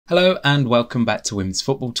Hello and welcome back to Women's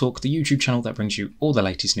Football Talk, the YouTube channel that brings you all the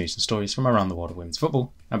latest news and stories from around the world of women's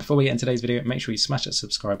football. And before we get into today's video, make sure you smash that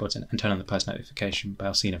subscribe button and turn on the post notification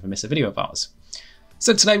bell so you never miss a video of ours.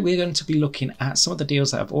 So today we're going to be looking at some of the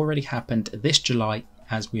deals that have already happened this July,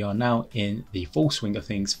 as we are now in the full swing of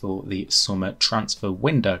things for the summer transfer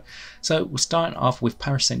window. So we're starting off with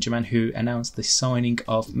Paris Saint-Germain, who announced the signing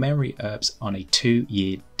of Mary Earps on a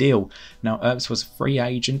 2-year deal. Now, Earps was a free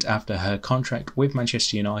agent after her contract with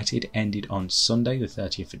Manchester United ended on Sunday, the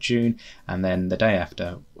 30th of June, and then the day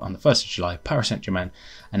after, on the 1st of July, Paris Saint-Germain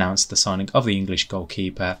announced the signing of the English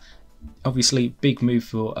goalkeeper. Obviously, big move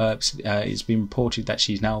for Earps. It's been reported that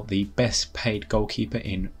she's now the best paid goalkeeper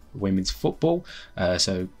in women's football,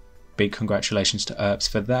 so big congratulations to Earps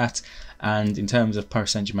for that. And in terms of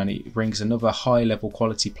Paris Saint-Germain, it brings another high level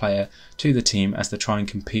quality player to the team as they try and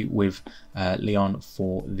compete with Lyon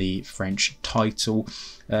for the French title.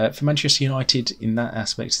 For Manchester United, in that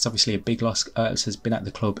aspect, it's obviously a big loss. Earps has been at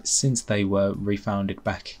the club since they were refounded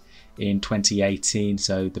back in 2018,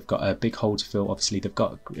 so they've got a big hole to fill. Obviously, they've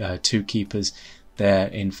got two keepers there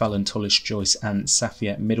in Fallon Tullis-Joyce and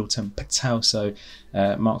Safia Middleton-Patel, so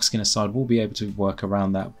Mark Skinner's side will be able to work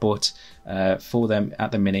around that, but for them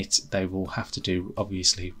at the minute they will have to do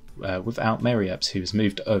obviously without Mary Earps, who has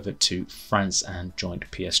moved over to France and joined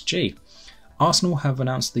PSG. Arsenal have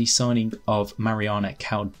announced the signing of Mariona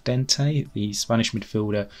Caldentey. The Spanish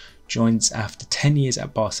midfielder joins after 10 years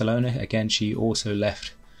at Barcelona. Again, she also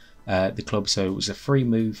left the club, so it was a free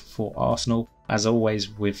move for Arsenal. As always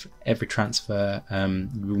with every transfer,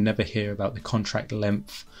 we'll never hear about the contract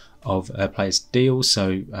length of a player's deal,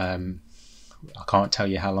 so I can't tell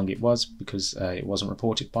you how long it was because it wasn't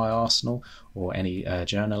reported by Arsenal or any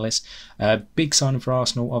journalist. Big signing for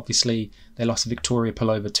Arsenal. Obviously, they lost Victoria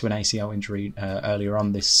Pelova to an ACL injury earlier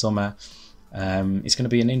on this summer. It's going to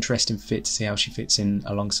be an interesting fit to see how she fits in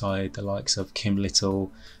alongside the likes of Kim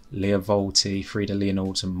Little, Leah Volti, Frida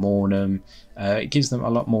Leonards and Mornham. It gives them a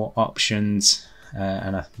lot more options,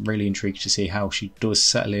 and I'm really intrigued to see how she does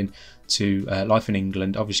settle in to life in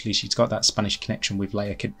England. Obviously, she's got that Spanish connection with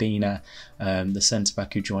Leia Cadena, the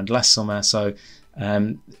centre-back who joined last summer, so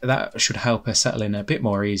that should help her settle in a bit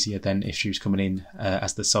more easier than if she was coming in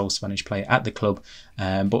as the sole Spanish player at the club.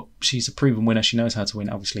 But she's a proven winner. She knows how to win,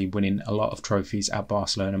 obviously winning a lot of trophies at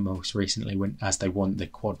Barcelona, most recently as they won the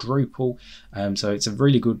quadruple. So it's a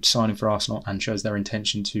really good signing for Arsenal and shows their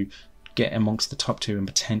intention to get amongst the top two and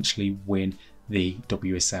potentially win the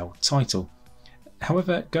WSL title.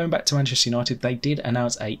 However, going back to Manchester United, they did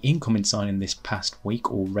announce an incoming signing this past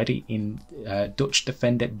week already in Dutch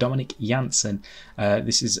defender Dominique Janssen.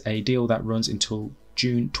 This is a deal that runs until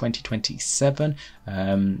June 2027.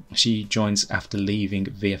 She joins after leaving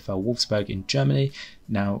VfL Wolfsburg in Germany.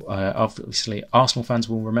 Now, obviously, Arsenal fans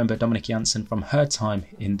will remember Dominique Janssen from her time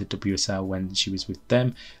in the WSL when she was with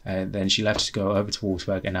them. Then she left to go over to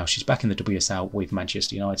Wolfsburg, and now she's back in the WSL with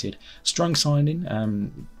Manchester United. Strong signing.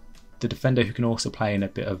 The defender who can also play in a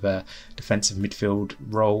bit of a defensive midfield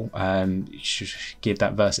role, should give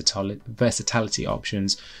that versatility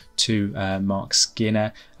options to Mark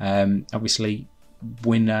Skinner. Obviously,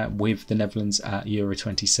 winner with the Netherlands at Euro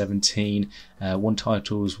 2017, won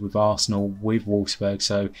titles with Arsenal, with Wolfsburg,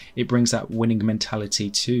 so it brings that winning mentality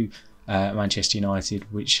to Manchester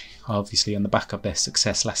United, which obviously on the back of their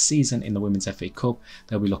success last season in the Women's FA Cup,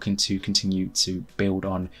 they'll be looking to continue to build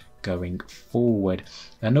on going forward.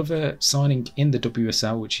 Another signing in the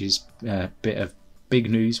WSL, which is a bit of big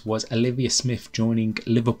news, was Olivia Smith joining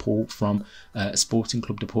Liverpool from Sporting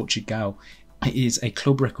Club de Portugal. It is a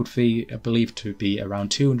club record fee, believed to be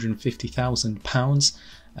around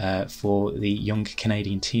 £250,000 for the young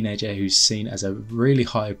Canadian teenager who's seen as a really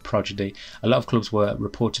high prodigy. A lot of clubs were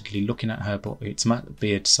reportedly looking at her, but it's Matt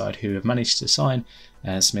Beard's side who have managed to sign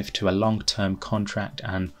Smith to a long-term contract,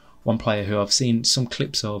 and one player who I've seen some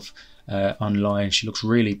clips of online. She looks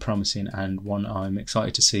really promising and one I'm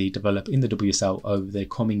excited to see develop in the WSL over the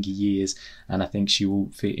coming years, and I think she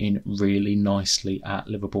will fit in really nicely at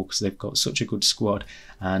Liverpool because they've got such a good squad,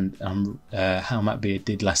 and how Matt Beard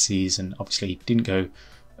did last season obviously didn't go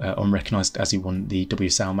unrecognised as he won the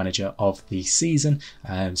WSL Manager of the Season,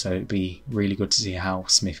 so it'd be really good to see how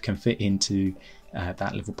Smith can fit into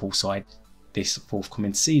that Liverpool side this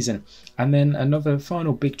forthcoming season. And then another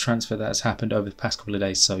final big transfer that has happened over the past couple of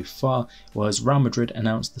days so far was Real Madrid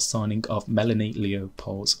announced the signing of Melanie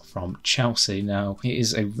Leopolds from Chelsea. Now, it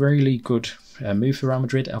is a really good move for Real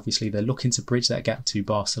Madrid. Obviously, they're looking to bridge that gap to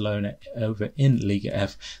Barcelona over in Liga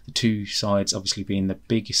F. The two sides obviously being the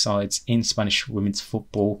biggest sides in Spanish women's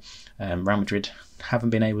football. Real Madrid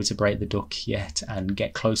haven't been able to break the duck yet and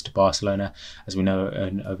get close to Barcelona. As we know,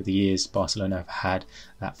 over the years, Barcelona have had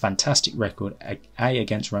that fantastic record,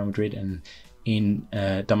 against Real Madrid and in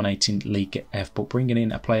dominating Liga F, but bringing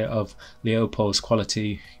in a player of Leopold's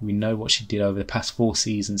quality. We know what she did over the past 4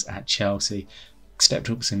 seasons at Chelsea,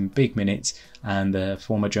 stepped up some big minutes, and the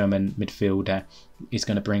former German midfielder is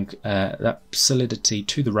going to bring that solidity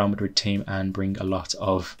to the Real Madrid team and bring a lot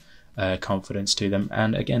of confidence to them.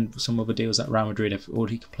 And again, some other deals that Real Madrid have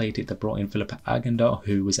already completed. They brought in Philippa Aguilar,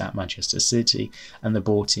 who was at Manchester City, and they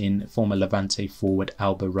brought in former Levante forward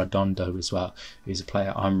Alba Redondo as well, who's a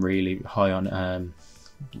player I'm really high on.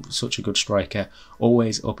 Such a good striker,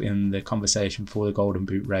 always up in the conversation for the Golden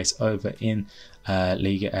Boot race over in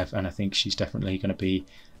Liga F, and I think she's definitely going to be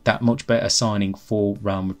that much better signing for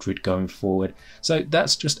Real Madrid going forward. So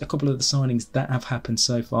that's just a couple of the signings that have happened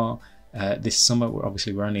so far this summer. We're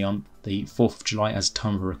only on the 4th of July as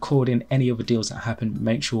time of recording. Any other deals that happen,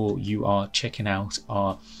 make sure you are checking out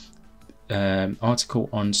our article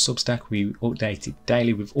on Substack. We update it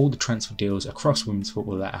daily with all the transfer deals across women's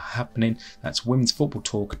football that are happening. That's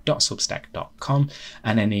womensfootballtalk.substack.com,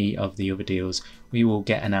 and any of the other deals we will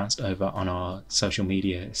get announced over on our social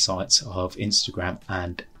media sites of Instagram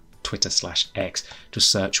and Twitter/X.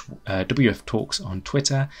 Just search WF Talks on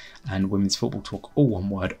Twitter and Women's Football Talk, all one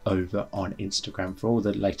word, over on Instagram for all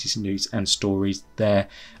the latest news and stories there.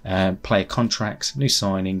 Player contracts, new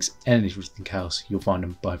signings, and everything else, you'll find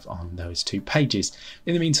them both on those 2 pages.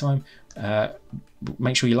 In the meantime,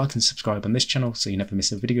 make sure you like and subscribe on this channel so you never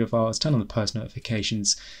miss a video of ours. Turn on the post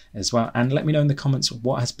notifications as well, and let me know in the comments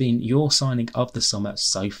what has been your signing of the summer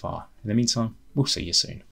so far. In the meantime, we'll see you soon.